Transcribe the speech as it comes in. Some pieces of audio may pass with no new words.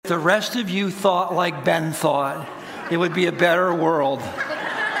the rest of you thought like Ben thought, it would be a better world.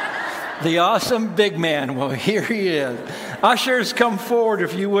 The awesome big man, well, here he is. Ushers, come forward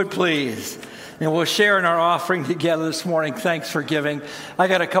if you would please. And we'll share in our offering together this morning. Thanks for giving. I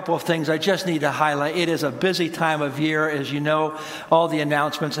got a couple of things I just need to highlight. It is a busy time of year, as you know, all the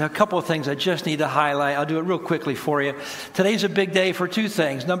announcements. A couple of things I just need to highlight. I'll do it real quickly for you. Today's a big day for two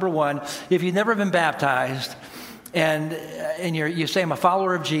things. Number one, if you've never been baptized, and you say, I'm a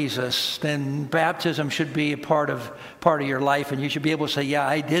follower of Jesus, then baptism should be a part of your life, and you should be able to say, yeah,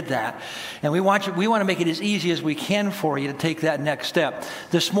 I did that. And we want to make it as easy as we can for you to take that next step.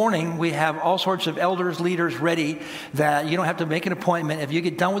 This morning, we have all sorts of elders, leaders ready that you don't have to make an appointment. If you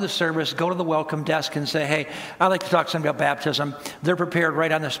get done with the service, go to the welcome desk and say, hey, I'd like to talk to somebody about baptism. They're prepared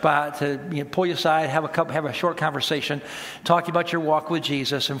right on the spot to pull you aside, have a short conversation, talk to you about your walk with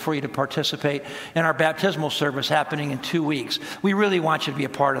Jesus, and for you to participate in our baptismal service happening in 2 weeks. We really want you to be a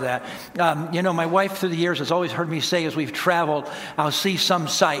part of that. My wife through the years has always heard me say as we've traveled, I'll see some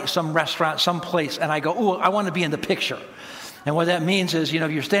site, some restaurant, some place, and I go, oh, I want to be in the picture. And what that means is,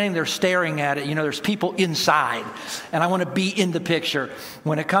 if you're standing there staring at it, there's people inside, and I want to be in the picture.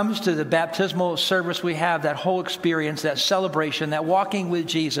 When it comes to the baptismal service, we have that whole experience, that celebration, that walking with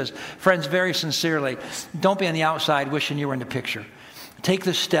Jesus. Friends, very sincerely, don't be on the outside wishing you were in the picture. Take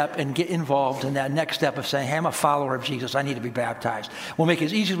the step and get involved in that next step of saying, hey, I'm a follower of Jesus. I need to be baptized. We'll make it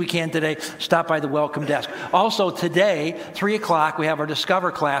as easy as we can today. Stop by the welcome desk. Also today, 3 o'clock, we have our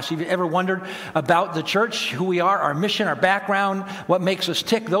Discover class. If you've ever wondered about the church, who we are, our mission, our background, what makes us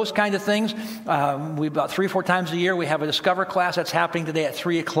tick, those kind of things, we about 3 or 4 times a year, we have a Discover class that's happening today at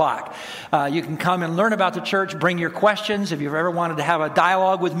 3 o'clock. You can come and learn about the church, bring your questions. If you've ever wanted to have a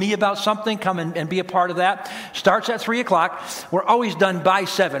dialogue with me about something, come and be a part of that. Starts at 3 o'clock. We're always done by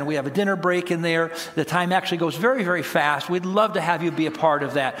 7. We have a dinner break in there. The time actually goes very, very fast. We'd love to have you be a part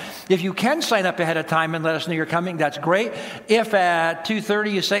of that. If you can sign up ahead of time and let us know you're coming, that's great. If at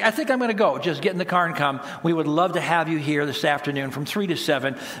 2:30 you say, I think I'm going to go, just get in the car and come, we would love to have you here this afternoon from 3 to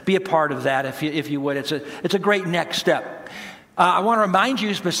 7. Be a part of that if you would. It's a great next step. I want to remind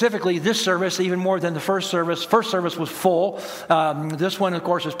you specifically, this service, even more than the first service was full. This one, of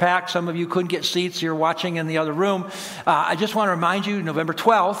course, is packed. Some of you couldn't get seats. You're watching in the other room. I just want to remind you, November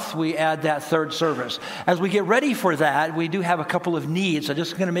 12th, we add that third service. As we get ready for that, we do have a couple of needs. I'm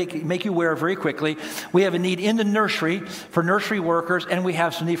just going to make you aware very quickly. We have a need in the nursery for nursery workers, and we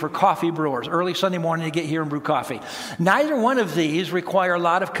have some need for coffee brewers. Early Sunday morning to get here and brew coffee. Neither one of these require a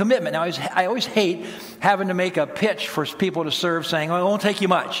lot of commitment. Now, I always hate having to make a pitch for people to serve saying, oh, it won't take you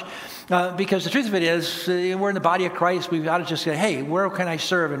much. Because the truth of it is, we're in the body of Christ. We've got to just say, hey, where can I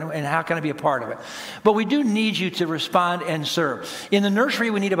serve and how can I be a part of it? But we do need you to respond and serve. In the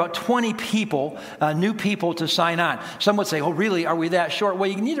nursery, we need about 20 people, new people to sign on. Some would say, oh, really? Are we that short? Well,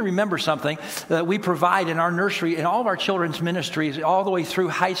 you need to remember something that we provide in our nursery, in all of our children's ministries, all the way through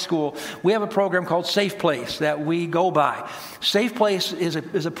high school. We have a program called Safe Place that we go by. Safe Place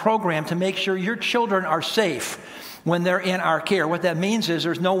is a program to make sure your children are safe when they're in our care. What that means is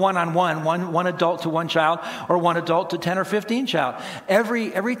there's no one-on-one, one adult to one child, or one adult to 10 or 15 child.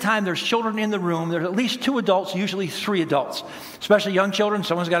 Every time there's children in the room, there's at least 2 adults, usually 3 adults. Especially young children,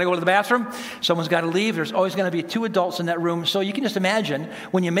 someone's got to go to the bathroom, someone's got to leave. There's always going to be 2 adults in that room. So you can just imagine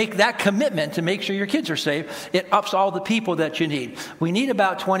when you make that commitment to make sure your kids are safe, it ups all the people that you need. We need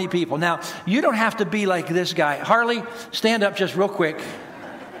about 20 people. Now, you don't have to be like this guy. Harley, stand up just real quick.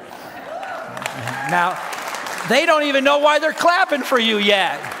 Now, they don't even know why they're clapping for you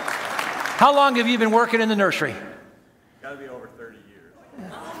yet. How long have you been working in the nursery? Got to be over 30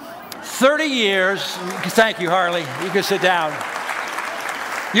 years. 30 years. Thank you, Harley. You can sit down.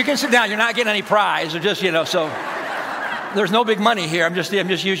 You can sit down. You're not getting any prize. Or just, so there's no big money here. I'm just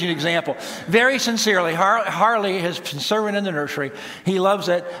using an example. Very sincerely, Harley has been serving in the nursery. He loves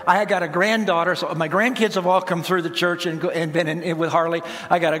it. I got a granddaughter, so my grandkids have all come through the church and been in with Harley.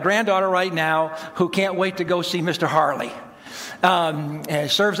 I got a granddaughter right now who can't wait to go see Mr. Harley. And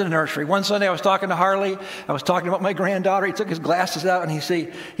serves in the nursery. One Sunday I was talking to Harley. I was talking about my granddaughter. He took his glasses out and he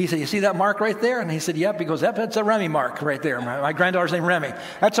said, you see that mark right there? And he said, yep. He goes, that's a Remy mark right there. My granddaughter's named Remy.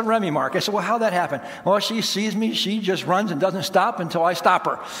 That's a Remy mark. I said, well, how'd that happen? Well, she sees me. She just runs and doesn't stop until I stop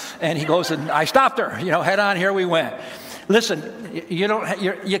her. And he goes, and I stopped her. Head on, here we went. Listen,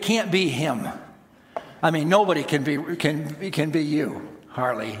 you can't be him. I mean, nobody can be you,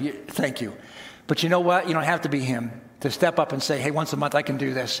 Harley. Thank you. But you know what? You don't have to be him. to step up and say, hey, once a month I can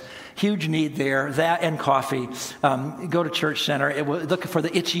do this. Huge need there. That and coffee. Go to Church Center. Look for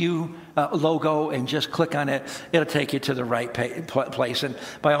the It's You logo and just click on it. It'll take you to the right place. And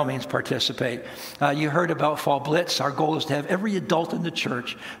by all means, participate. You heard about Fall Blitz. Our goal is to have every adult in the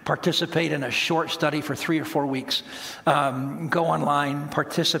church participate in a short study for 3 or 4 weeks. Go online,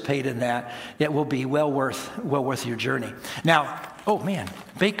 participate in that. It will be well worth your journey. Now, oh man,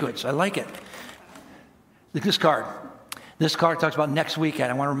 baked goods. I like it. This card. This card talks about next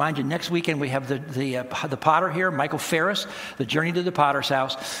weekend. I want to remind you, next weekend we have the potter here, Michael Ferris, the Journey to the Potter's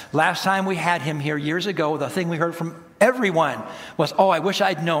House. Last time we had him here years ago, the thing we heard from everyone was, oh, I wish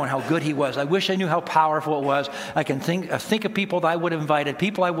I'd known how good he was. I wish I knew how powerful it was. I can think of people that I would have invited,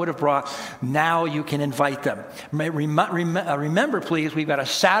 people I would have brought. Now you can invite them. Remember, please, we've got a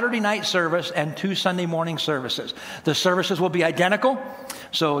Saturday night service and 2 Sunday morning services. The services will be identical,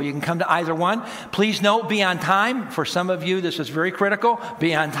 so you can come to either one. Please note, be on time. For some of you, this is very critical.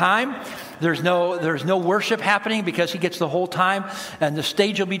 Be on time. There's no worship happening because he gets the whole time, and the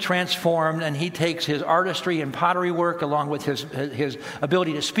stage will be transformed, and he takes his artistry and pottery work along with his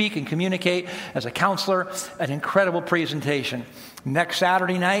ability to speak and communicate as a counselor. An incredible presentation. Next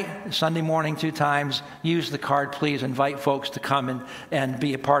Saturday night, Sunday morning, 2 times. Use the card, please. Invite folks to come and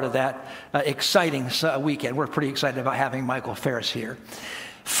be a part of that exciting weekend. We're pretty excited about having Michael Ferris here.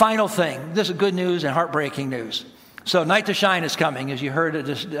 Final thing. This is good news and heartbreaking news. So Night to Shine is coming, as you heard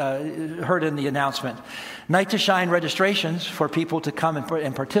in the announcement. Night to Shine registrations for people to come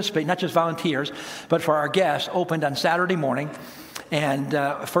and participate, not just volunteers, but for our guests, opened on Saturday morning. And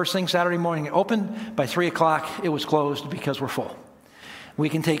first thing Saturday morning, it opened. By 3 o'clock, it was closed because we're full. We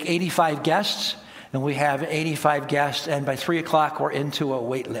can take 85 guests, and we have 85 guests, and by 3 o'clock, we're into a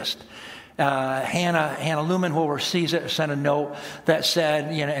wait list. Hannah Lumen, who oversees it, sent a note that said,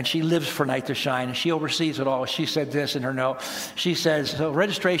 and she lives for Night to Shine, and she oversees it all. She said this in her note. She says, so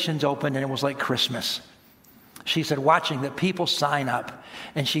registration's open, and it was like Christmas. She said, watching that people sign up.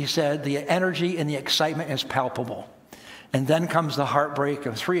 And she said, the energy and the excitement is palpable. And then comes the heartbreak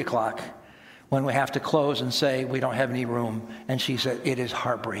of 3 o'clock when we have to close and say, we don't have any room. And she said, it is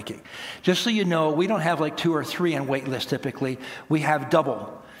heartbreaking. Just so you know, we don't have like 2 or 3 on wait list typically. We have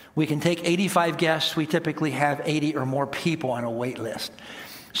double. We can take 85 guests. We typically have 80 or more people on a wait list.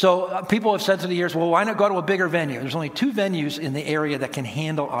 So people have said through the years, well, why not go to a bigger venue? There's only 2 venues in the area that can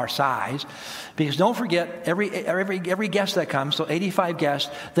handle our size. Because don't forget, every guest that comes, so 85 guests,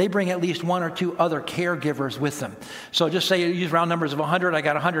 they bring at least 1 or 2 other caregivers with them. So just say you use round numbers of 100. I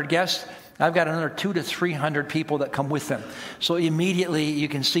got 100 guests. I've got another 200 to 300 people that come with them. So immediately you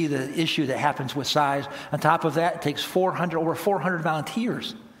can see the issue that happens with size. On top of that, it takes over 400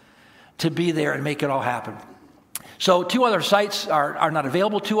 volunteers to be there and make it all happen. So 2 other sites are not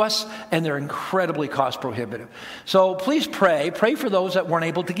available to us, and they're incredibly cost prohibitive. So please pray for those that weren't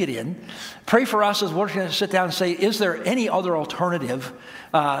able to get in. Pray for us as we're going to sit down and say, is there any other alternative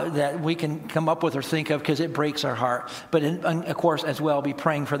that we can come up with or think of, because it breaks our heart. But of course, as well, be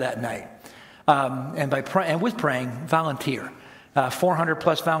praying for that night. And with praying, volunteer. 400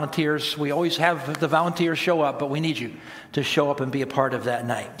 plus volunteers. We always have the volunteers show up, but we need you to show up and be a part of that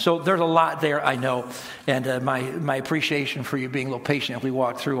night. So there's a lot there, I know, and my appreciation for you being a little patient as we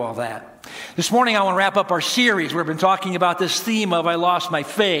walk through all that. This morning I want to wrap up our series. We've been talking about this theme of I lost my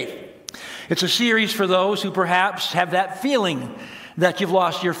faith. It's a series for those who perhaps have that feeling that you've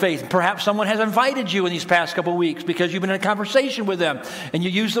lost your faith. Perhaps someone has invited you in these past couple of weeks because you've been in a conversation with them and you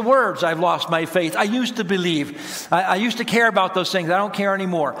use the words, I've lost my faith. I used to believe. I used to care about those things. I don't care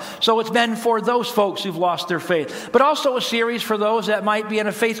anymore. So it's been for those folks who've lost their faith, but also a series for those that might be in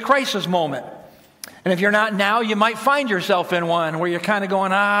a faith crisis moment. And if you're not now, you might find yourself in one where you're kind of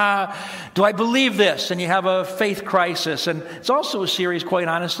going, do I believe this? And you have a faith crisis. And it's also a series, quite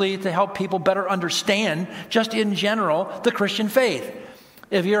honestly, to help people better understand, just in general, the Christian faith.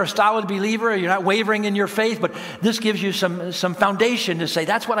 If you're a solid believer, you're not wavering in your faith, but this gives you some foundation to say,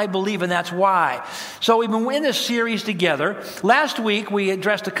 that's what I believe and that's why. So we've been in this series together. Last week, we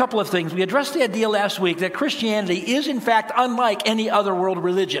addressed a couple of things. We addressed the idea last week that Christianity is, in fact, unlike any other world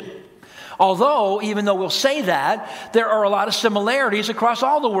religion. Although, even though we'll say that, there are a lot of similarities across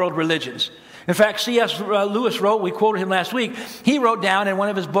all the world religions. In fact, C.S. Lewis wrote, we quoted him last week, he wrote down in one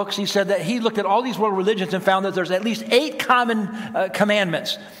of his books, he said that he looked at all these world religions and found that there's at least 8 common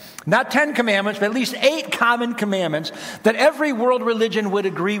commandments. Not 10 commandments, but at least 8 common commandments that every world religion would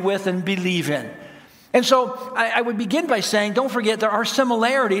agree with and believe in. And so I would begin by saying, don't forget, there are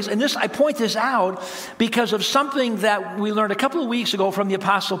similarities. And I point this out because of something that we learned a couple of weeks ago from the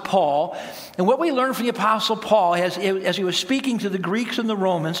Apostle Paul. And what we learned from the Apostle Paul as he was speaking to the Greeks and the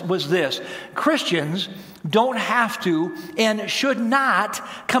Romans was this: Christians don't have to and should not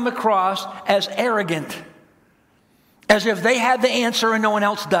come across as arrogant, as if they have the answer and no one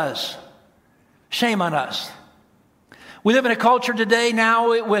else does. Shame on us. We live in a culture today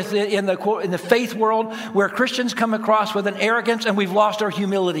now in the faith world where Christians come across with an arrogance, and we've lost our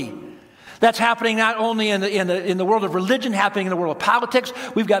humility. That's happening not only in the world of religion, happening in the world of politics.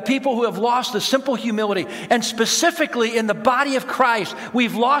 We've got people who have lost the simple humility. And specifically in the body of Christ,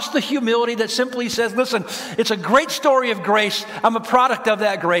 we've lost the humility that simply says, listen, it's a great story of grace. I'm a product of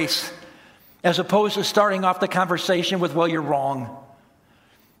that grace. As opposed to starting off the conversation with, well, you're wrong.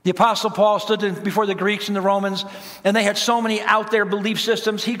 The Apostle Paul stood before the Greeks and the Romans, and they had so many out there belief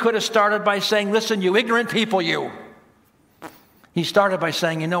systems. He could have started by saying, listen, you ignorant people, you. He started by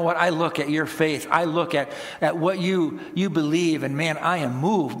saying, you know what, I look at your faith. I look at what you believe, and man, I am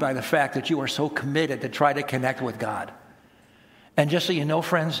moved by the fact that you are so committed to try to connect with God. And just so you know,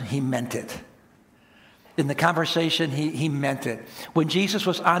 friends, he meant it. In the conversation, he meant it. When Jesus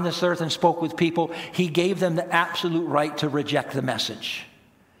was on this earth and spoke with people, he gave them the absolute right to reject the message.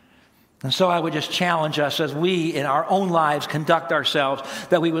 And so I would just challenge us as we in our own lives conduct ourselves,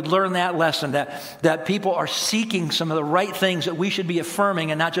 that we would learn that lesson, that people are seeking some of the right things that we should be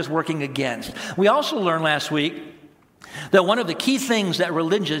affirming and not just working against. We also learned last week that one of the key things that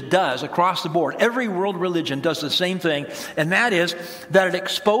religion does across the board, every world religion does the same thing, and that is that it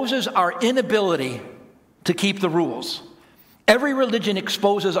exposes our inability to keep the rules. Every religion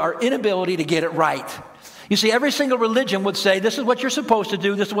exposes our inability to get it right. You see, every single religion would say, this is what you're supposed to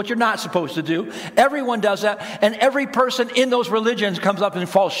do, this is what you're not supposed to do. Everyone does that, and every person in those religions comes up and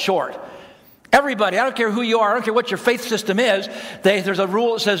falls short. Everybody, I don't care who you are, I don't care what your faith system is, there's a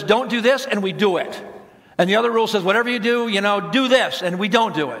rule that says, don't do this, and we do it. And the other rule says, whatever you do, do this, and we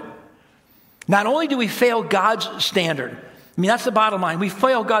don't do it. Not only do we fail God's standard, that's the bottom line. We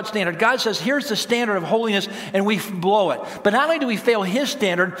fail God's standard. God says, here's the standard of holiness, and we blow it. But not only do we fail his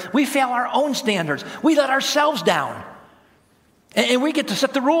standard, we fail our own standards. We let ourselves down. And we get to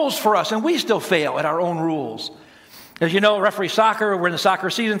set the rules for us, and we still fail at our own rules. As you know, referee soccer, we're in the soccer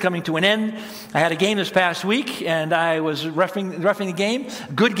season coming to an end. I had a game this past week, and I was refereeing the game.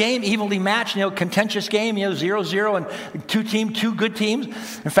 Good game, evenly matched, contentious game, 0-0, and two good teams.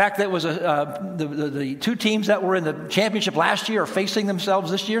 In fact, that was the two teams that were in the championship last year are facing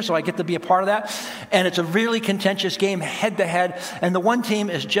themselves this year, so I get to be a part of that. And it's a really contentious game, head-to-head, and the one team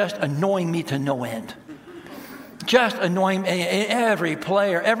is just annoying me to no end. Just annoying every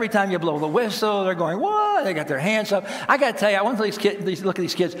player. Every time you blow the whistle, they're going, what? They got their hands up. I got to tell you, I want to look at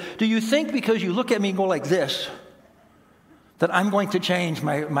these kids. Do you think because you look at me and go like this, that I'm going to change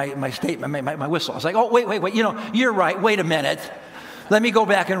my statement, my whistle? I was like, oh, wait. You're right. Wait a minute. Let me go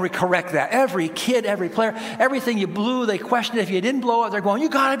back and correct that. Every kid, every player, everything you blew, they question it. If you didn't blow it, they're going, you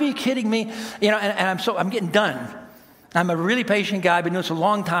got to be kidding me. And I'm getting done. I'm a really patient guy, been doing this a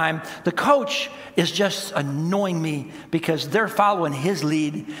long time. The coach is just annoying me because they're following his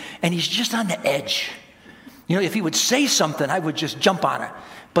lead, and he's just on the edge. If he would say something, I would just jump on it.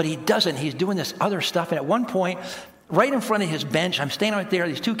 But he doesn't. He's doing this other stuff. And at one point, right in front of his bench, I'm standing right there.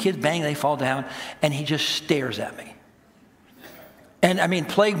 These two kids bang, they fall down, and he just stares at me. And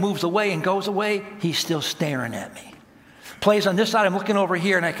play moves away and goes away. He's still staring at me. Plays on this side. I'm looking over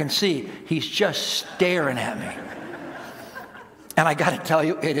here, and I can see he's just staring at me. And I got to tell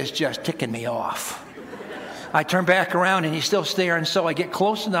you, it is just ticking me off. I turn back around, and he's still staring, so I get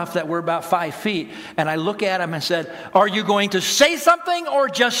close enough that we're about 5 feet, and I look at him and said, are you going to say something or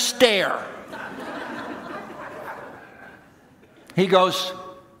just stare? He goes,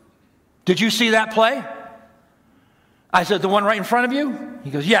 did you see that play? I said, the one right in front of you?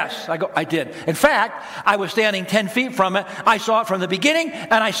 He goes, yes. I go, I did. In fact, I was standing 10 feet from it. I saw it from the beginning,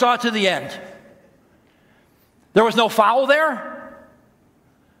 and I saw it to the end. There was no foul there?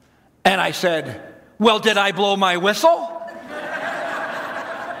 And I said, well, did I blow my whistle?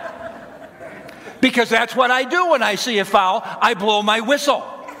 Because that's what I do when I see a foul. I blow my whistle.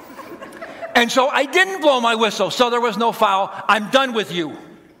 And so I didn't blow my whistle, so there was no foul. I'm done with you.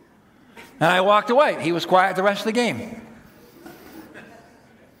 And I walked away. He was quiet the rest of the game.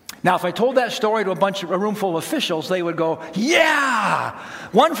 Now, if I told that story to a room full of officials, they would go, yeah,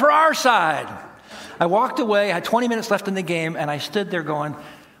 one for our side. I walked away, I had 20 minutes left in the game, and I stood there going,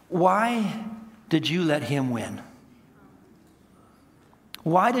 why did you let him win?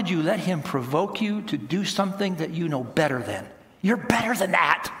 Why did you let him provoke you to do something that you know better than? You're better than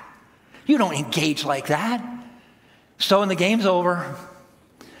that. You don't engage like that. So when the game's over,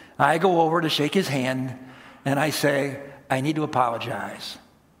 I go over to shake his hand, and I say, I need to apologize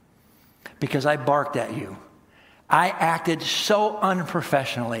because I barked at you. I acted so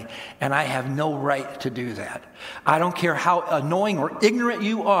unprofessionally, and I have no right to do that. I don't care how annoying or ignorant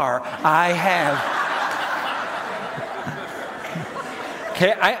you are, I have...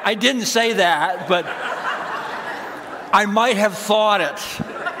 Okay, I didn't say that, but I might have thought it.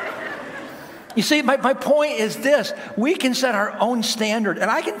 You see, my point is this. We can set our own standard. And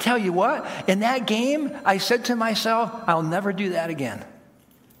I can tell you what, in that game, I said to myself, I'll never do that again.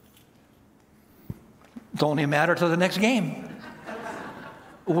 It's only a matter to the next game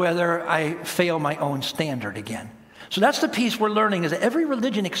whether I fail my own standard again. So that's the piece we're learning, is that every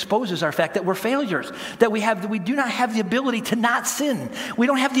religion exposes our fact that we're failures, that we do not have the ability to not sin. We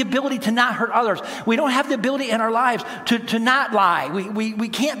don't have the ability to not hurt others. We don't have the ability in our lives to not lie. We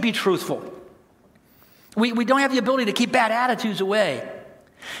can't be truthful. We don't have the ability to keep bad attitudes away.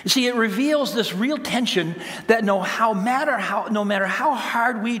 You see, it reveals this real tension that no matter how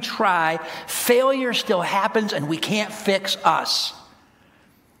hard we try, failure still happens and we can't fix us.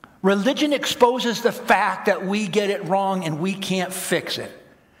 Religion exposes the fact that we get it wrong and we can't fix it.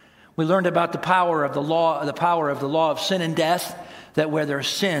 We learned about the power of the law of sin and death, that where there's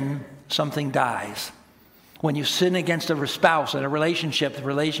sin, something dies. When you sin against a spouse in a relationship, the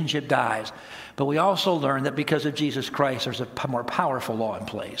relationship dies. But we also learned that because of Jesus Christ, there's a more powerful law in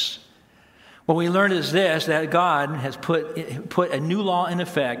place. What we learned is this, that God has put a new law in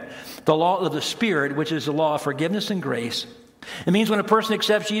effect, the law of the Spirit, which is the law of forgiveness and grace. It means when a person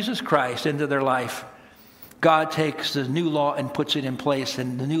accepts Jesus Christ into their life, God takes the new law and puts it in place,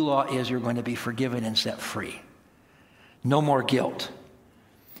 and the new law is you're going to be forgiven and set free. No more guilt.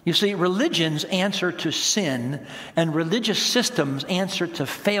 You see, religion's answer to sin and religious systems' answer to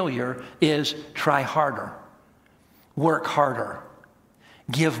failure is try harder, work harder,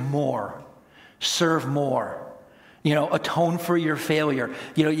 give more, serve more, atone for your failure.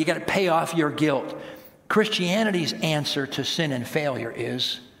 You got to pay off your guilt. Christianity's answer to sin and failure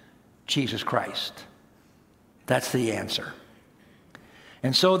is Jesus Christ. That's the answer.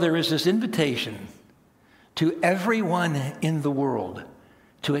 And so there is this invitation to everyone in the world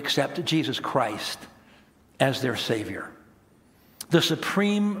to accept Jesus Christ as their Savior, the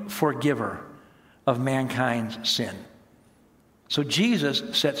supreme forgiver of mankind's sin. So Jesus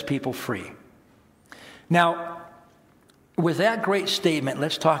sets people free. Now, with that great statement,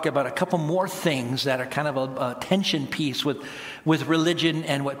 let's talk about a couple more things that are kind of a tension piece with religion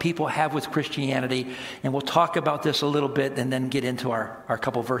and what people have with Christianity. And we'll talk about this a little bit and then get into our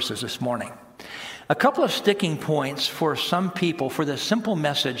couple verses this morning. A couple of sticking points for some people for the simple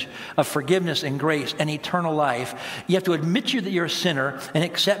message of forgiveness and grace and eternal life. You have to admit that you're a sinner and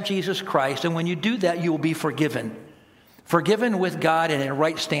accept Jesus Christ. And when you do that, you will be forgiven. Forgiven with God and in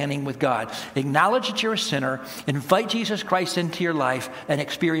right standing with God. Acknowledge that you're a sinner, invite Jesus Christ into your life, and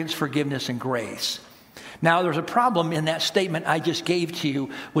experience forgiveness and grace. Now, there's a problem in that statement I just gave to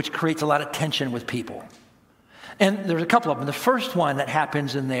you, which creates a lot of tension with people. And there's a couple of them. The first one that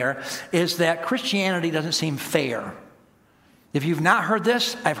happens in there is that Christianity doesn't seem fair. If you've not heard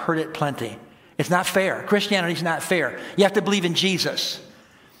this, I've heard it plenty. It's not fair. Christianity's not fair. You have to believe in Jesus.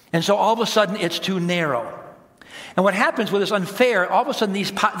 And so all of a sudden, it's too narrow. And what happens with this unfair, all of a sudden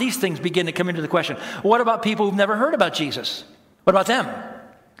these things begin to come into the question. What about people who've never heard about Jesus? What about them?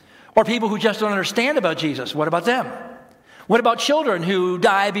 Or people who just don't understand about Jesus? What about them? What about children who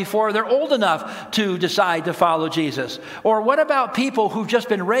die before they're old enough to decide to follow Jesus? Or what about people who've just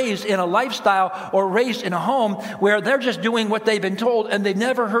been raised in a lifestyle or raised in a home where they're just doing what they've been told and they've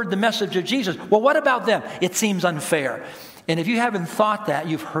never heard the message of Jesus? Well, what about them? It seems unfair. And if you haven't thought that,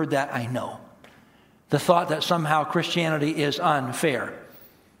 you've heard that, I know. The thought that somehow Christianity is unfair.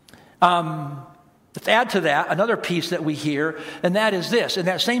 Let's add to that another piece that we hear, and that is this. In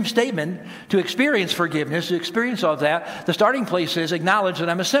that same statement, to experience forgiveness, to experience all that, the starting place is acknowledge that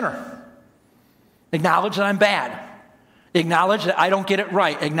I'm a sinner. Acknowledge that I'm bad. Acknowledge that I don't get it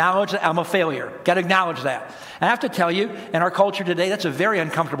right. Acknowledge that I'm a failure. Got to acknowledge that. And I have to tell you, in our culture today, that's a very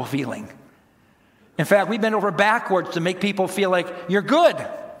uncomfortable feeling. In fact, we bend over backwards to make people feel like you're good,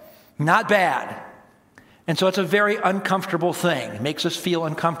 not bad. And so it's a very uncomfortable thing. It makes us feel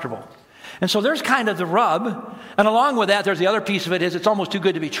uncomfortable. And so there's kind of the rub. And along with that, there's the other piece of it is it's almost too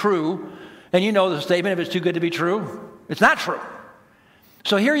good to be true. And you know the statement, if it's too good to be true, it's not true.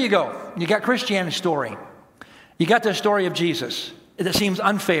 So here you go. You got Christianity's story. You got the story of Jesus. It seems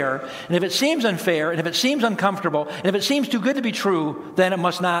unfair. And if it seems unfair, and if it seems uncomfortable, and if it seems too good to be true, then it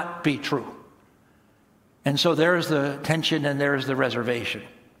must not be true. And so there's the tension and there's the reservation.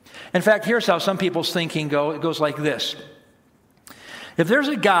 In fact, here's how some people's thinking goes. It goes like this. If there's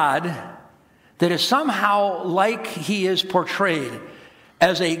a God that is somehow like he is portrayed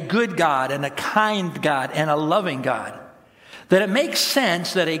as a good God and a kind God and a loving God, that it makes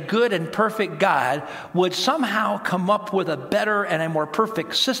sense that a good and perfect God would somehow come up with a better and a more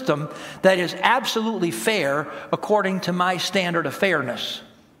perfect system that is absolutely fair according to my standard of fairness.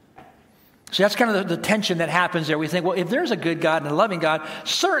 So that's kind of the tension that happens there. We think, well, if there's a good God and a loving God,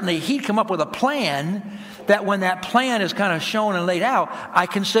 certainly he'd come up with a plan that when that plan is kind of shown and laid out, I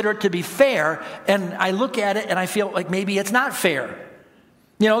consider it to be fair, and I look at it and I feel like maybe it's not fair.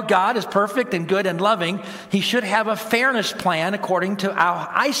 You know, God is perfect and good and loving. He should have a fairness plan according to how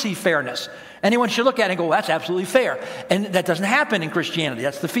I see fairness. Anyone should look at it and go, well, that's absolutely fair. And that doesn't happen in Christianity.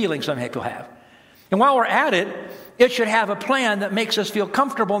 That's the feeling some people have. And while we're at it, it should have a plan that makes us feel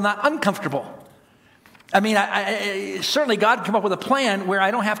comfortable, not uncomfortable. I mean, certainly God came up with a plan where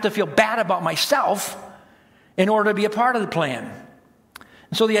I don't have to feel bad about myself in order to be a part of the plan.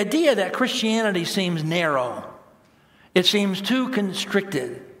 And so the idea that Christianity seems narrow, it seems too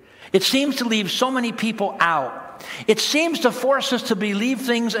constricted, it seems to leave so many people out, it seems to force us to believe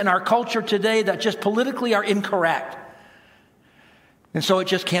things in our culture today that just politically are incorrect. And so it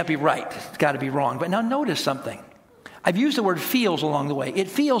just can't be right. It's got to be wrong. But now notice something. I've used the word feels along the way. It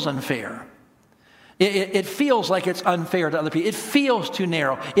feels unfair. It feels like it's unfair to other people. It feels too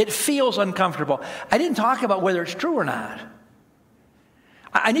narrow. It feels uncomfortable. I didn't talk about whether it's true or not.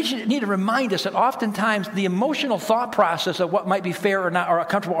 I need to remind us that oftentimes the emotional thought process of what might be fair or not, or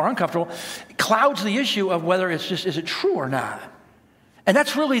comfortable or uncomfortable, clouds the issue of whether it's just, is it true or not? And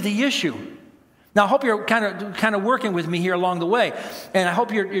that's really the issue. Now, I hope you're kind of working with me here along the way, and I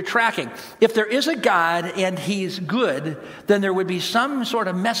hope you're tracking. If there is a God and he's good, then there would be some sort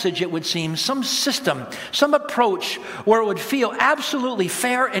of message, it would seem, some system, some approach where it would feel absolutely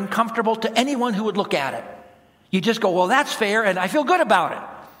fair and comfortable to anyone who would look at it. You just go, well, that's fair, and I feel good about it.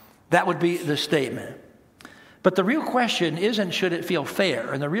 That would be the statement. But the real question isn't should it feel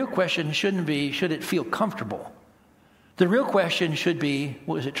fair, and the real question shouldn't be should it feel comfortable. The real question should be,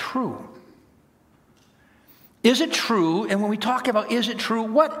 well, is it true? Is it true? And when we talk about is it true,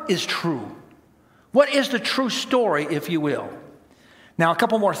 what is true? What is the true story, if you will? Now, a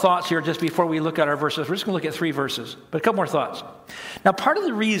couple more thoughts here just before we look at our verses. We're just going to look at 3 verses, but a couple more thoughts. Now, part of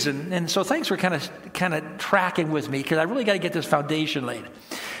the reason, and so thanks for kind of tracking with me, because I really got to get this foundation laid.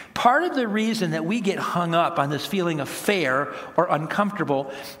 Part of the reason that we get hung up on this feeling of fair or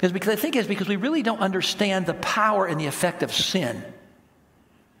uncomfortable is because we really don't understand the power and the effect of sin.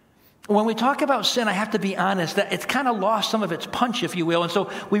 When we talk about sin, I have to be honest that it's kind of lost some of its punch, if you will, and so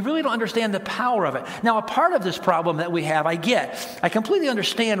we really don't understand the power of it. Now, a part of this problem that we have, I completely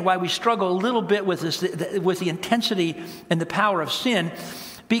understand why we struggle a little bit with this, with the intensity and the power of sin,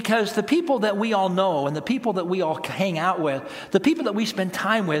 because the people that we all know and the people that we all hang out with, the people that we spend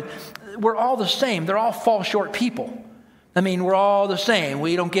time with, we're all the same. They're all fall short people. I mean, we're all the same.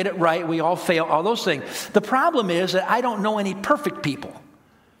 We don't get it right. We all fail, all those things. The problem is that I don't know any perfect people.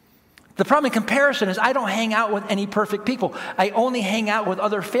 The problem in comparison is I don't hang out with any perfect people. I only hang out with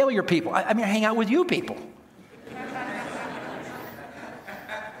other failure people. I hang out with you people.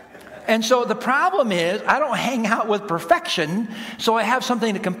 And so the problem is I don't hang out with perfection, so I have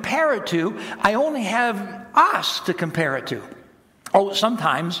something to compare it to. I only have us to compare it to. Oh,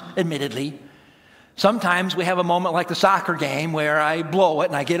 sometimes, admittedly, sometimes we have a moment like the soccer game where I blow it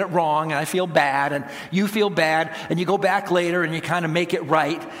and I get it wrong and I feel bad and you feel bad and you go back later and you kind of make it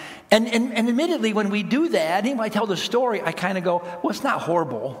right. And admittedly, when we do that, and when I tell the story, I kind of go, well, it's not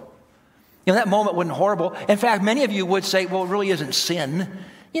horrible. You know, that moment wasn't horrible. In fact, many of you would say, well, it really isn't sin.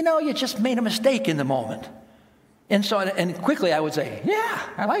 You know, you just made a mistake in the moment. And so, and quickly I would say, yeah,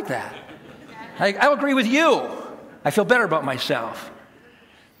 I like that. I agree with you. I feel better about myself.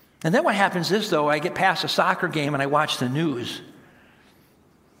 And then what happens is, though, I get past a soccer game and I watch the news.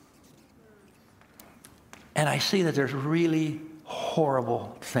 And I see that there's really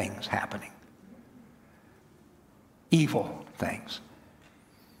horrible things happening. Evil things.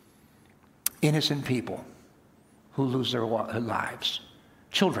 Innocent people who lose their lives.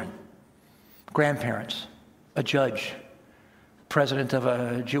 Children, grandparents, a judge, president of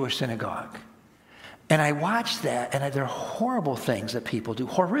a Jewish synagogue. And I watch that, and there are horrible things that people do,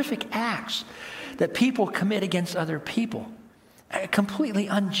 horrific acts that people commit against other people, completely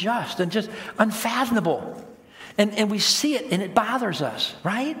unjust and just unfathomable. And we see it, and it bothers us,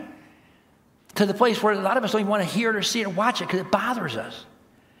 right? To the place where a lot of us don't even want to hear it or see it or watch it because it bothers us.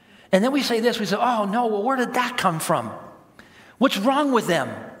 And then we say this, we say, oh no, well, where did that come from? What's wrong with them?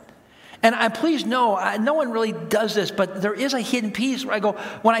 And please know, no one really does this, but there is a hidden piece where I go,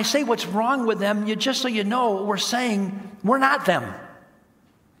 when I say what's wrong with them, just so you know, we're saying we're not them.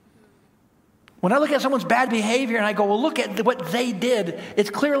 When I look at someone's bad behavior and I go, well, look at what they did, it's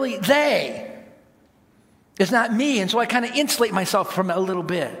clearly they. It's not me. And so I kind of insulate myself from it a little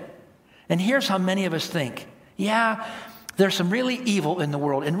bit. And here's how many of us think. Yeah, there's some really evil in the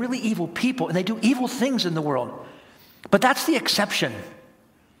world and really evil people, and they do evil things in the world. But that's the exception.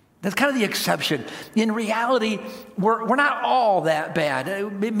 That's kind of the exception. In reality, we're not all that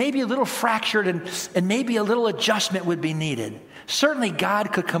bad. Maybe a little fractured and maybe a little adjustment would be needed. Certainly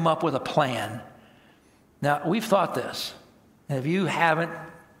God could come up with a plan. Now, we've thought this. And if you haven't,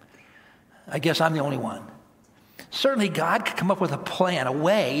 I guess I'm the only one. Certainly God could come up with a plan, a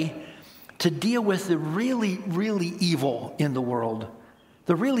way to deal with the really, really evil in the world,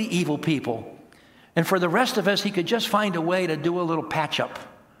 the really evil people. And for the rest of us, he could just find a way to do a little patch-up,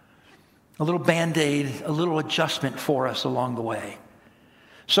 a little Band-Aid, a little adjustment for us along the way.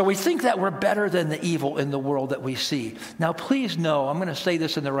 So we think that we're better than the evil in the world that we see. Now, please know, I'm going to say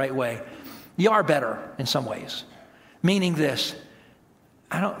this in the right way. You are better in some ways. Meaning this,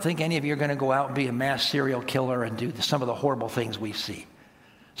 I don't think any of you are going to go out and be a mass serial killer and do some of the horrible things we see.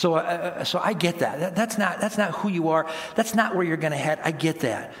 So I get that. That's not who you are. That's not where you're going to head. I get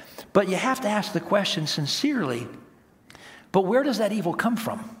that. But you have to ask the question sincerely, but where does that evil come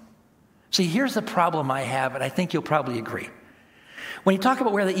from? See, here's the problem I have, and I think you'll probably agree. When you talk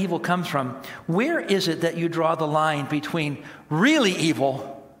about where the evil comes from, where is it that you draw the line between really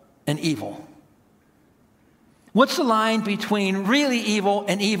evil and evil? What's the line between really evil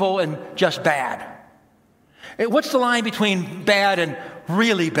and just bad? What's the line between bad and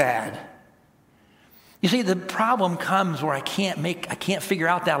really bad? You see, the problem comes where I can't figure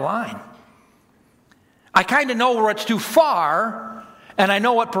out that line. I kind of know where it's too far, and I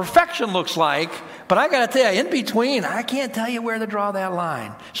know what perfection looks like, but I got to tell you, in between, I can't tell you where to draw that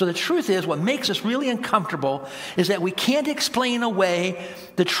line. So the truth is, what makes us really uncomfortable is that we can't explain away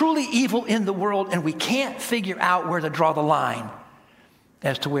the truly evil in the world, and we can't figure out where to draw the line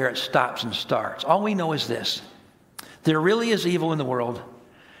as to where it stops and starts. All we know is this: there really is evil in the world,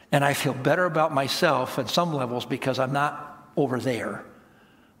 and I feel better about myself at some levels because I'm not over there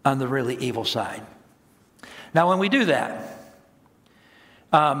on the really evil side. Now, when we do that,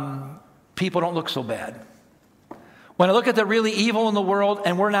 people don't look so bad. When I look at the really evil in the world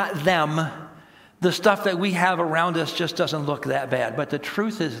and we're not them, the stuff that we have around us just doesn't look that bad. But the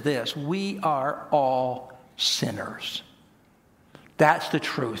truth is this: we are all sinners. That's the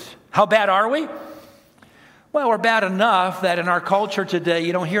truth. How bad are we? Well, we're bad enough that in our culture today,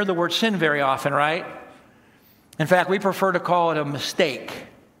 you don't hear the word sin very often, right? In fact, we prefer to call it a mistake.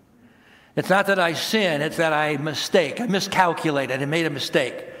 It's not that I sin, it's that I miscalculated and made a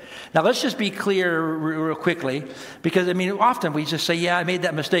mistake. Now, let's just be clear real quickly, because, often we just say, yeah, I made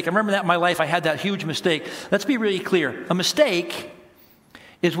that mistake. I remember that in my life, I had that huge mistake. Let's be really clear. A mistake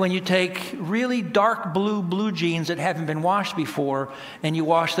is when you take really dark blue jeans that haven't been washed before and you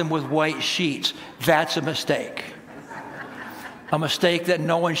wash them with white sheets. That's a mistake. A mistake that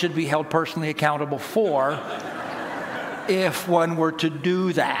no one should be held personally accountable for if one were to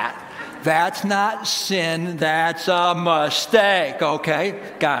do that. That's not sin, that's a mistake,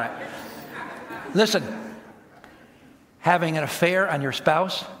 okay? Got it. Listen, having an affair on your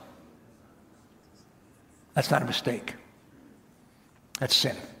spouse, that's not a mistake. That's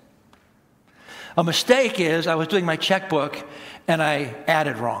sin. A mistake is I was doing my checkbook and I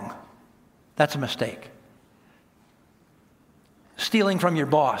added wrong. That's a mistake. Stealing from your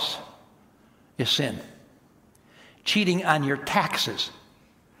boss is sin. Cheating on your taxes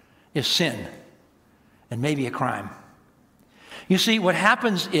is sin, and maybe a crime. You see, what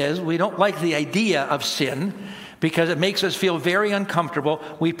happens is we don't like the idea of sin because it makes us feel very uncomfortable.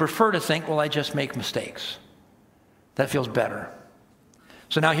 We prefer to think, well, I just make mistakes. That feels better.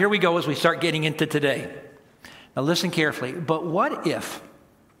 So now here we go as we start getting into today. Now listen carefully. But what if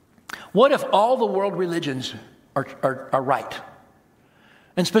all the world religions are right?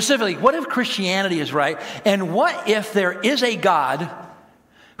 And specifically, what if Christianity is right? And what if there is a God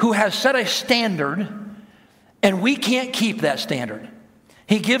who has set a standard and we can't keep that standard?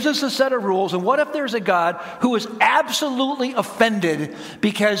 He gives us a set of rules, and what if there's a God who is absolutely offended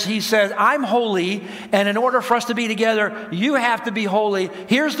because he says, I'm holy, and in order for us to be together, you have to be holy.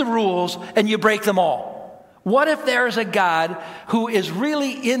 Here's the rules, and you break them all. What if there's a God who is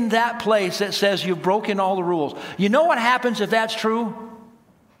really in that place that says you've broken all the rules? You know what happens if that's true?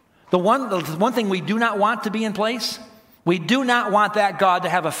 The one thing we do not want to be in place, we do not want that God to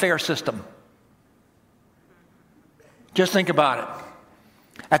have a fair system. Just think about it.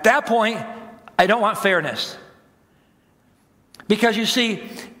 At that point, I don't want fairness. Because you see,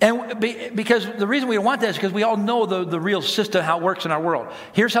 because the reason we don't want that is because we all know the real system, how it works in our world.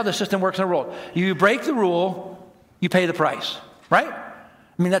 Here's how the system works in our world. You break the rule, you pay the price, right?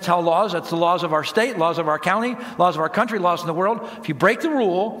 I mean, that's the laws of our state, laws of our county, laws of our country, laws in the world. If you break the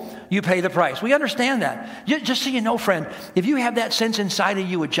rule, you pay the price. We understand that. Just so you know, friend, if you have that sense inside of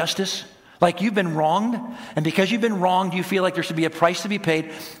you of justice, like you've been wronged, and because you've been wronged, you feel like there should be a price to be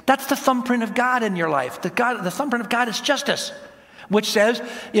paid, that's the thumbprint of God in your life. The thumbprint of God is justice, which says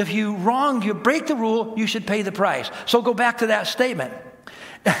if you break the rule, you should pay the price. So go back to that statement.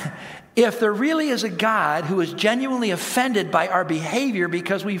 If there really is a God who is genuinely offended by our behavior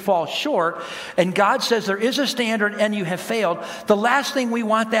because we fall short, and God says there is a standard and you have failed, the last thing we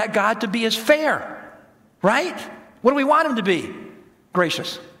want that God to be is fair, right? What do we want him to be?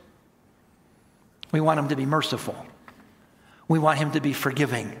 Gracious. We want him to be merciful. We want him to be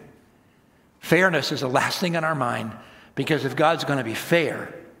forgiving. Fairness is the last thing on our mind, because if God's going to be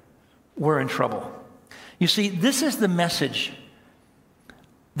fair, we're in trouble. You see, this is the message.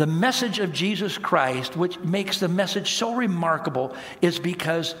 The message of Jesus Christ, which makes the message so remarkable, is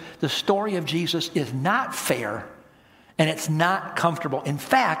because the story of Jesus is not fair and it's not comfortable. In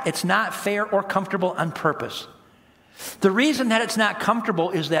fact, it's not fair or comfortable on purpose. The reason that it's not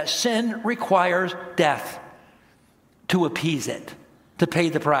comfortable is that sin requires death to appease it, to pay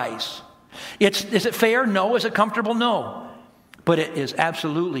the price. Is it fair? No. Is it comfortable? No. But it is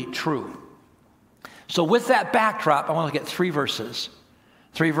absolutely true. So with that backdrop, I want to look at 3 verses.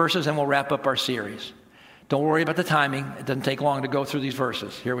 3 verses, and we'll wrap up our series. Don't worry about the timing. It doesn't take long to go through these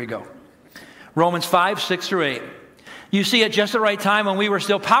verses. Here we go. Romans 5, 6 through 8. You see, at just the right time when we were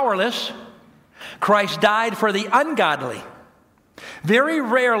still powerless, Christ died for the ungodly. Very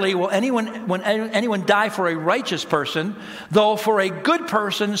rarely will anyone die for a righteous person, though for a good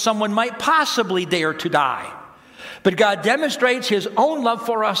person someone might possibly dare to die. But God demonstrates his own love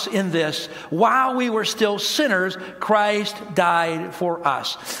for us in this: while we were still sinners, Christ died for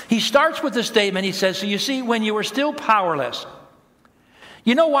us. He starts with the statement, he says, so you see, when you were still powerless.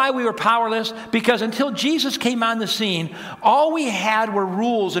 You know why we were powerless? Because until Jesus came on the scene, all we had were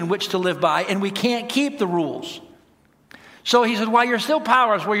rules in which to live by, and we can't keep the rules. So he said, while you're still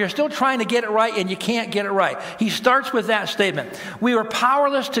powerless, where you're still trying to get it right and you can't get it right. He starts with that statement. We were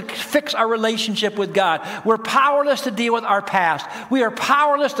powerless to fix our relationship with God. We're powerless to deal with our past. We are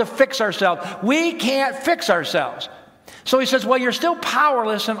powerless to fix ourselves. We can't fix ourselves. So he says, well, you're still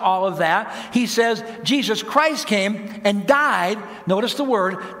powerless in all of that. He says, Jesus Christ came and died, notice the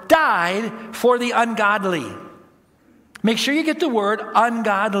word, died for the ungodly. Make sure you get the word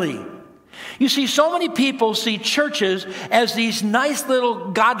ungodly. You see, so many people see churches as these nice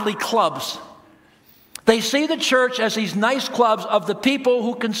little godly clubs. They see the church as these nice clubs of the people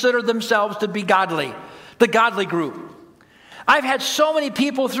who consider themselves to be godly, the godly group. I've had so many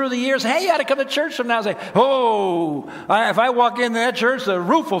people through the years, hey, you ought to come to church from now, and say, if I walk into that church, the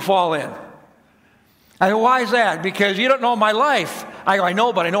roof will fall in. I go, why is that? Because you don't know my life. I go, I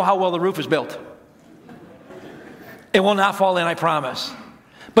know, but I know how well the roof is built. It will not fall in, I promise.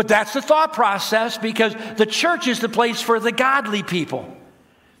 But that's the thought process, because the church is the place for the godly people.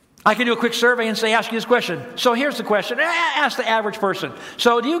 I can do a quick survey and ask you this question. So here's the question. Ask the average person.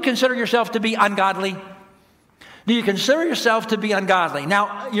 So do you consider yourself to be ungodly? Do you consider yourself to be ungodly?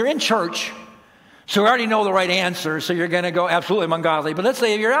 Now, you're in church, so we already know the right answer, so you're going to go, absolutely, I'm ungodly. But let's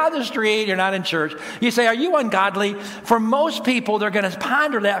say if you're out of the street, you're not in church, you say, are you ungodly? For most people, they're going to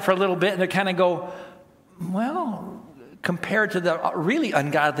ponder that for a little bit, and they kind of go, well, compared to the really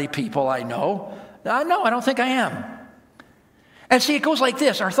ungodly people I know, no, I don't think I am. And see, it goes like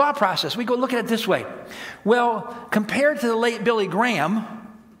this, our thought process. We go look at it this way. Well, compared to the late Billy Graham,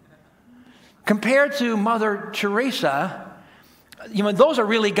 compared to Mother Teresa, those are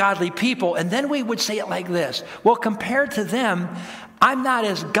really godly people. And then we would say it like this. Well, compared to them, I'm not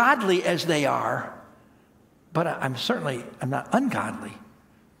as godly as they are, but I'm not ungodly.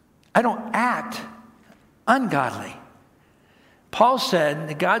 I don't act ungodly. Paul said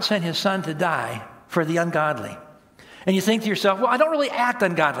that God sent his son to die for the ungodly. And you think to yourself, well, I don't really act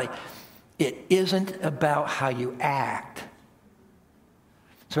ungodly. It isn't about how you act.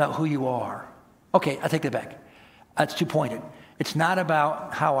 It's about who you are. Okay, I take that back. That's too pointed. It's not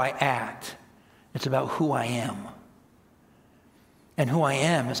about how I act. It's about who I am. And who I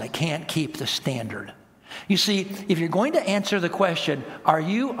am is I can't keep the standard. You see, if you're going to answer the question, are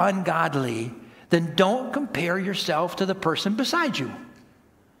you ungodly, then don't compare yourself to the person beside you.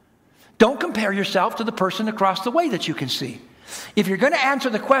 Don't compare yourself to the person across the way that you can see. If you're going to answer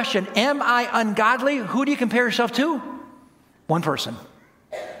the question, am I ungodly, who do you compare yourself to? One person.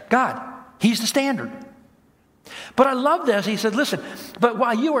 God. He's the standard. But I love this. He said, listen, but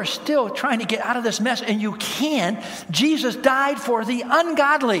while you are still trying to get out of this mess, and you can, Jesus died for the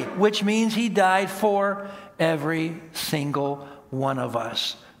ungodly, which means he died for every single one of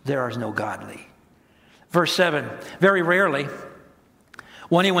us. There is no godly. Verse 7, very rarely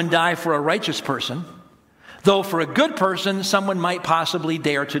will anyone die for a righteous person, though for a good person, someone might possibly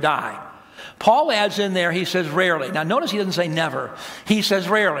dare to die. Paul adds in there, he says rarely. Now notice he doesn't say never. He says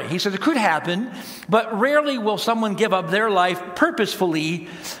rarely. He says it could happen, but rarely will someone give up their life purposefully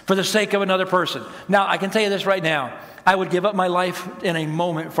for the sake of another person. Now I can tell you this right now. I would give up my life in a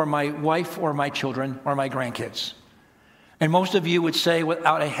moment for my wife or my children or my grandkids. And most of you would say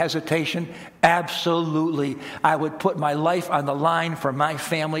without a hesitation, absolutely, I would put my life on the line for my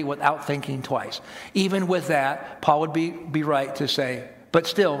family without thinking twice. Even with that, Paul would be right to say, but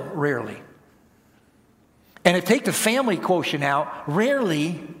still, rarely. And if take the family quotient out,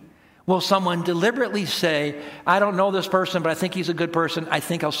 rarely will someone deliberately say, I don't know this person, but I think he's a good person. I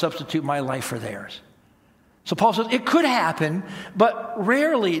think I'll substitute my life for theirs. So Paul says it could happen, but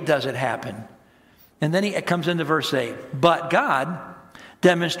rarely does it happen. And then it comes into verse 8. But God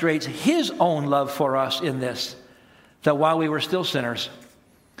demonstrates his own love for us in this, that while we were still sinners,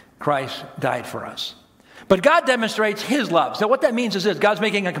 Christ died for us. But God demonstrates his love. So what that means is this. God's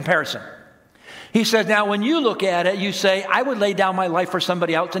making a comparison. He says, now when you look at it, you say, I would lay down my life for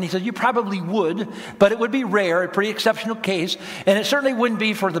somebody else. And he says, you probably would, but it would be rare, a pretty exceptional case. And it certainly wouldn't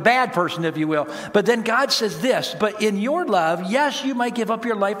be for the bad person, if you will. But then God says this, but in your love, yes, you might give up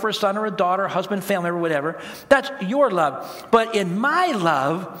your life for a son or a daughter, husband, family, or whatever. That's your love. But in my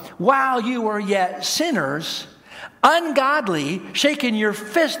love, while you were yet sinners, ungodly, shaking your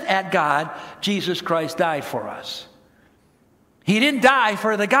fist at God, Jesus Christ died for us. He didn't die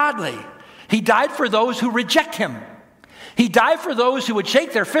for the godly. He died for those who reject him. He died for those who would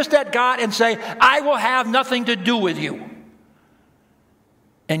shake their fist at God and say, I will have nothing to do with you.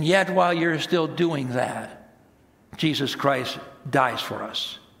 And yet, while you're still doing that, Jesus Christ dies for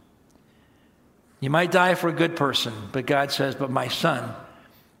us. You might die for a good person, but God says, but my son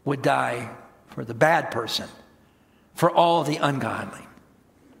would die for the bad person, for all the ungodly.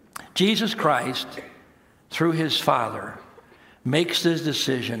 Jesus Christ, through his Father, makes this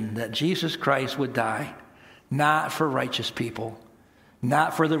decision that Jesus Christ would die not for righteous people,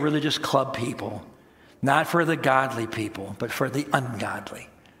 not for the religious club people, not for the godly people, but for the ungodly,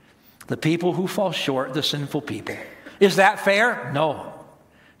 the people who fall short, the sinful people. Is that fair? No,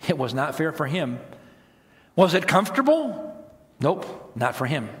 it was not fair for him. Was it comfortable? Nope, not for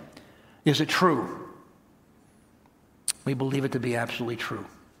him. Is it true? We believe it to be absolutely true.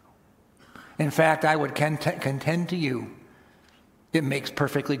 In fact, I would contend to you, it makes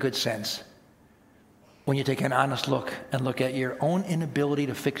perfectly good sense when you take an honest look and look at your own inability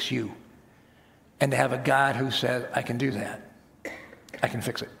to fix you and to have a God who says, I can do that. I can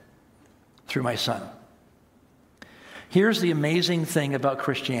fix it through my son. Here's the amazing thing about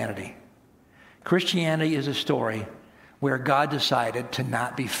Christianity. Christianity is a story where God decided to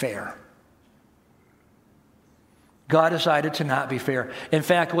not be fair. God decided to not be fair. In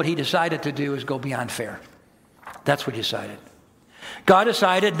fact, what he decided to do is go beyond fair. That's what he decided. God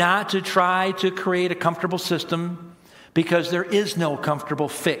decided not to try to create a comfortable system because there is no comfortable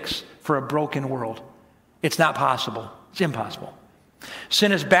fix for a broken world. It's not possible. It's impossible.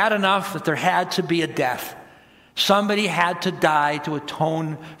 Sin is bad enough that there had to be a death. Somebody had to die to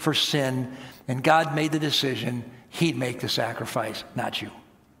atone for sin, and God made the decision he'd make the sacrifice, not you.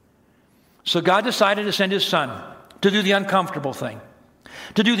 So God decided to send his son to do the uncomfortable thing,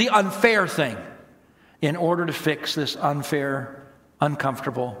 to do the unfair thing, in order to fix this unfair,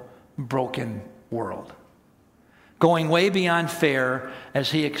 uncomfortable, broken world. Going way beyond fair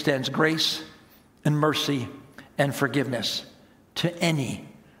as he extends grace and mercy and forgiveness to any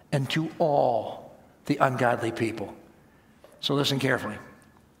and to all the ungodly people. So listen carefully.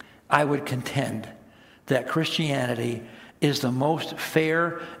 I would contend that Christianity is the most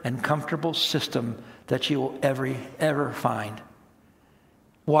fair and comfortable system that you will ever find.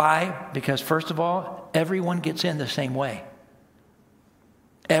 Why? Because first of all, everyone gets in the same way.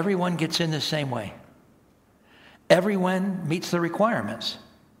 Everyone gets in the same way. Everyone meets the requirements.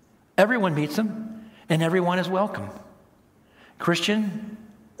 Everyone meets them, and everyone is welcome. Christian,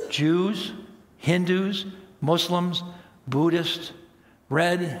 Jews, Hindus, Muslims, Buddhists,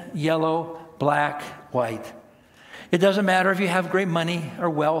 red, yellow, black, white. It doesn't matter if you have great money or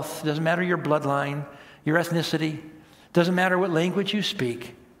wealth. It doesn't matter your bloodline, your ethnicity. It doesn't matter what language you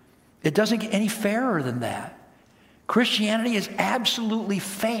speak. It doesn't get any fairer than that. Christianity is absolutely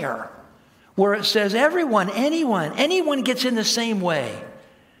fair, where it says everyone, anyone gets in the same way.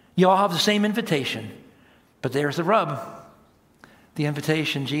 You all have the same invitation, but there's the rub. The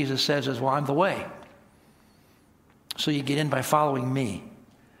invitation, Jesus says, is, well, I'm the way. So you get in by following me.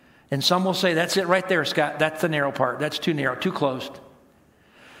 And some will say, that's it right there, Scott. That's the narrow part. That's too narrow, too closed.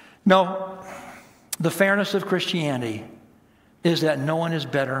 No, the fairness of Christianity is that no one is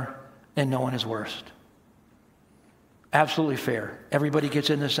better and no one is worse. Absolutely fair. Everybody gets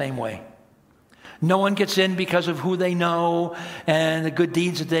in the same way. No one gets in because of who they know and the good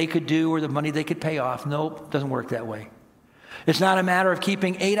deeds that they could do or the money they could pay off. Nope, doesn't work that way. It's not a matter of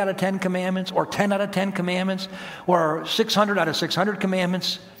keeping 8 out of 10 commandments or 10 out of 10 commandments or 600 out of 600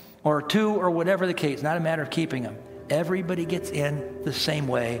 commandments or 2 or whatever the case. It's not a matter of keeping them. Everybody gets in the same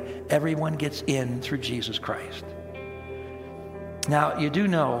way. Everyone gets in through Jesus Christ. Now, you do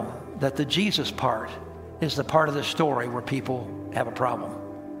know that the Jesus part is the part of the story where people have a problem.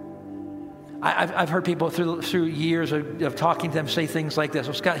 I've heard people through years of talking to them say things like this.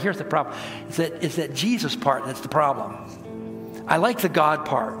 Well, Scott, here's the problem. It's that Jesus part that's the problem. I like the God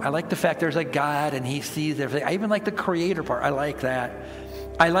part. I like the fact there's a God and he sees everything. I even like the creator part. I like that.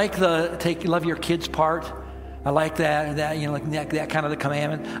 I like the love your kids part. I like that like that kind of the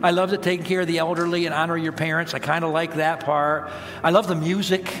commandment. I love the taking care of the elderly and honor your parents. I kind of like that part. I love the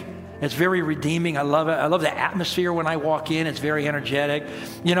music. It's very redeeming. I love it. I love the atmosphere when I walk in. It's very energetic.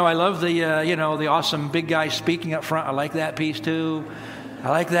 I love the awesome big guy speaking up front. I like that piece too. I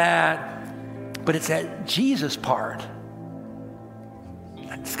like that. But it's that Jesus part.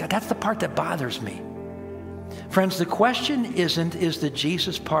 That's the part that bothers me. Friends, the question isn't, is the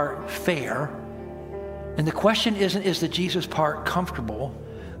Jesus part fair? And the question isn't, is the Jesus part comfortable?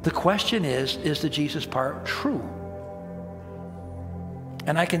 The question is the Jesus part true?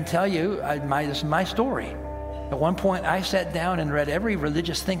 And I can tell you, this is my story. At one point, I sat down and read every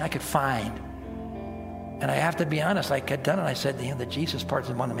religious thing I could find. And I have to be honest, I got done and I said, the Jesus part is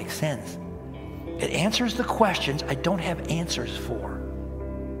the one that makes sense. It answers the questions I don't have answers for.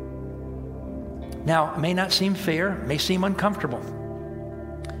 Now, it may not seem fair, may seem uncomfortable,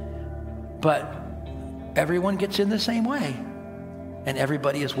 but everyone gets in the same way, and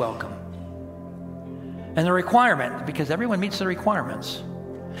everybody is welcome. And the requirement, because everyone meets the requirements,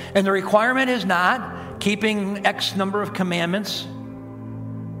 and the requirement is not keeping X number of commandments.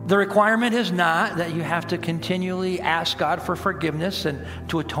 The requirement is not that you have to continually ask God for forgiveness and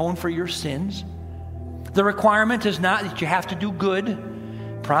to atone for your sins. The requirement is not that you have to do good.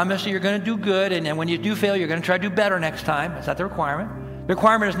 Promise that you're going to do good, and then when you do fail, you're going to try to do better next time. That's not the requirement. The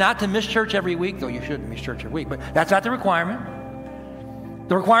requirement is not to miss church every week, though you shouldn't miss church every week, but that's not the requirement.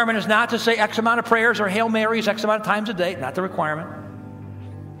 The requirement is not to say X amount of prayers or Hail Marys X amount of times a day. Not the requirement.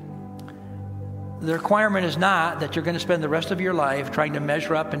 The requirement is not that you're going to spend the rest of your life trying to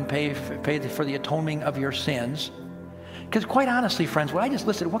measure up and pay for the atoning of your sins. Because quite honestly, friends, what I just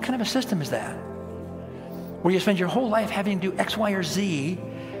listed, what kind of a system is that? Where you spend your whole life having to do X, Y, or Z,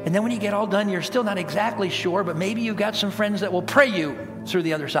 and then when you get all done, you're still not exactly sure, but maybe you've got some friends that will pray you through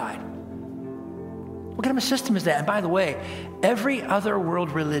the other side. What kind of a system is that? And by the way, every other world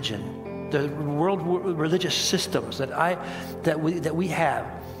religion, the world religious systems that we have,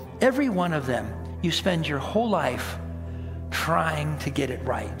 every one of them, you spend your whole life trying to get it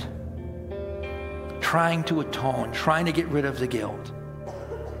right, trying to atone, trying to get rid of the guilt.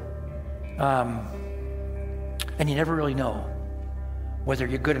 And you never really know whether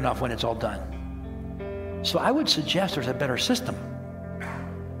you're good enough when it's all done. So I would suggest there's a better system.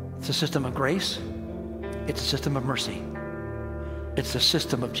 It's a system of grace. It's a system of mercy. It's the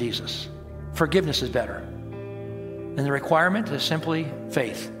system of Jesus. Forgiveness is better. And the requirement is simply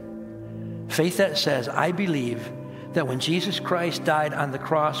faith. Faith that says, I believe that when Jesus Christ died on the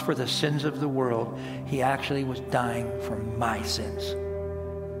cross for the sins of the world, he actually was dying for my sins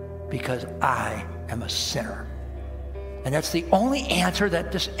because I am a sinner. And that's the only answer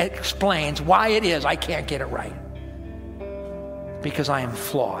that just explains why it is I can't get it right. Because I am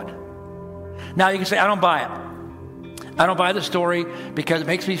flawed. Now you can say, I don't buy it. I don't buy the story because it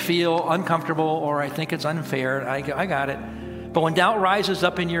makes me feel uncomfortable or I think it's unfair. I got it. But when doubt rises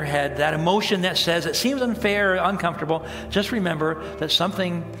up in your head, that emotion that says it seems unfair or uncomfortable, just remember that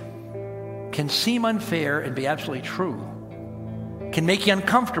something can seem unfair and be absolutely true. Can make you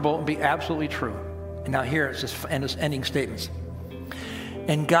uncomfortable and be absolutely true. And now here it's just ending statements.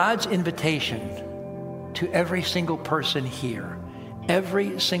 And God's invitation to every single person here,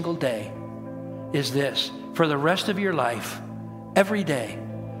 every single day, is this. For the rest of your life, every day,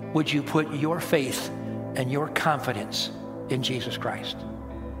 would you put your faith and your confidence in Jesus Christ?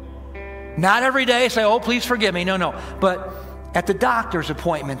 Not every day say, oh, please forgive me. No. But at the doctor's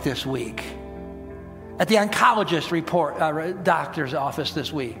appointment this week, at the oncologist doctor's office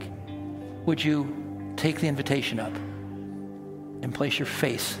this week, would you take the invitation up and place your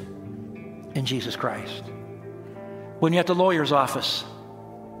faith in Jesus Christ? When you're at the lawyer's office,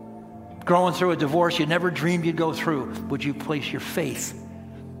 going through a divorce you never dreamed you'd go through, would you place your faith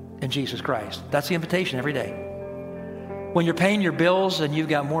in Jesus Christ? That's the invitation every day. When you're paying your bills and you've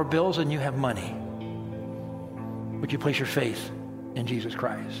got more bills than you have money, would you place your faith in Jesus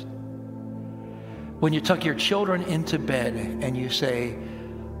Christ? When you tuck your children into bed and you say,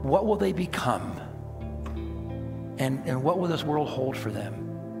 what will they become? And what will this world hold for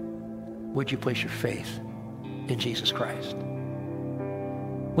them? Would you place your faith in Jesus Christ?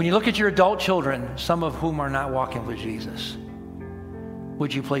 When you look at your adult children, some of whom are not walking with Jesus,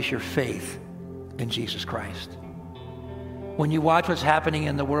 would you place your faith in Jesus Christ? When you watch what's happening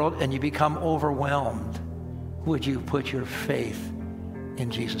in the world and you become overwhelmed, would you put your faith in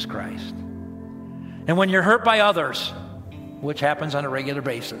Jesus Christ? And when you're hurt by others, which happens on a regular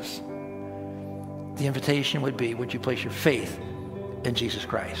basis, the invitation would be, would you place your faith in Jesus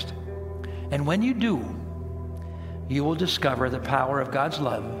Christ? And when you do, you will discover the power of God's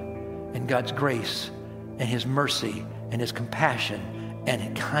love and God's grace and His mercy and His compassion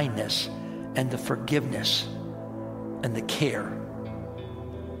and kindness and the forgiveness and the care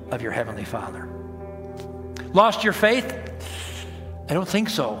of your Heavenly Father. Lost your faith? I don't think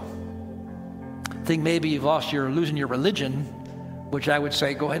so. I think maybe you've losing your religion, which I would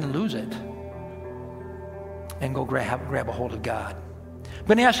say go ahead and lose it and go grab a hold of God. I'm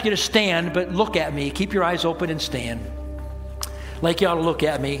going to ask you to stand, but look at me. Keep your eyes open and stand. Like you ought to look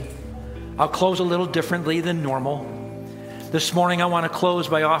at me. I'll close a little differently than normal. This morning I want to close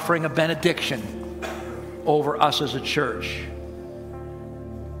by offering a benediction over us as a church.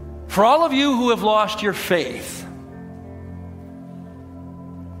 For all of you who have lost your faith,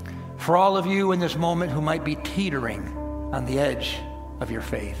 for all of you in this moment who might be teetering on the edge of your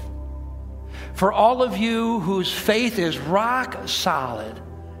faith, for all of you whose faith is rock solid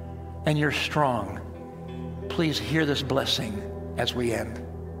and you're strong, please hear this blessing as we end.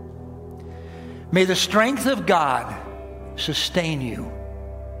 May the strength of God sustain you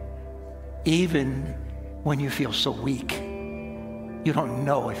even when you feel so weak you don't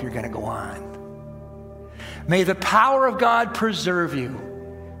know if you're going to go on. May the power of God preserve you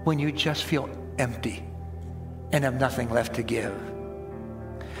when you just feel empty and have nothing left to give.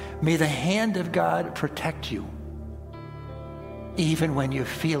 May the hand of God protect you even when you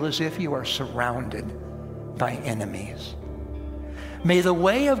feel as if you are surrounded by enemies. May the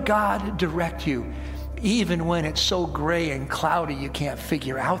way of God direct you even when it's so gray and cloudy you can't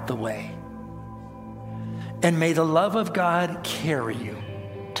figure out the way. And may the love of God carry you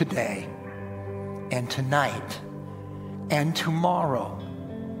today and tonight and tomorrow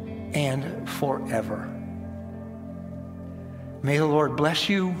and forever. May the Lord bless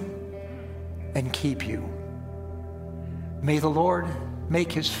you and keep you. May the Lord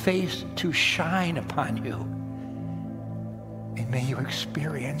make His face to shine upon you. And may you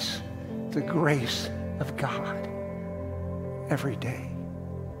experience the grace of God every day.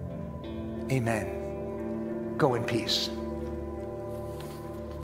 Amen. Go in peace.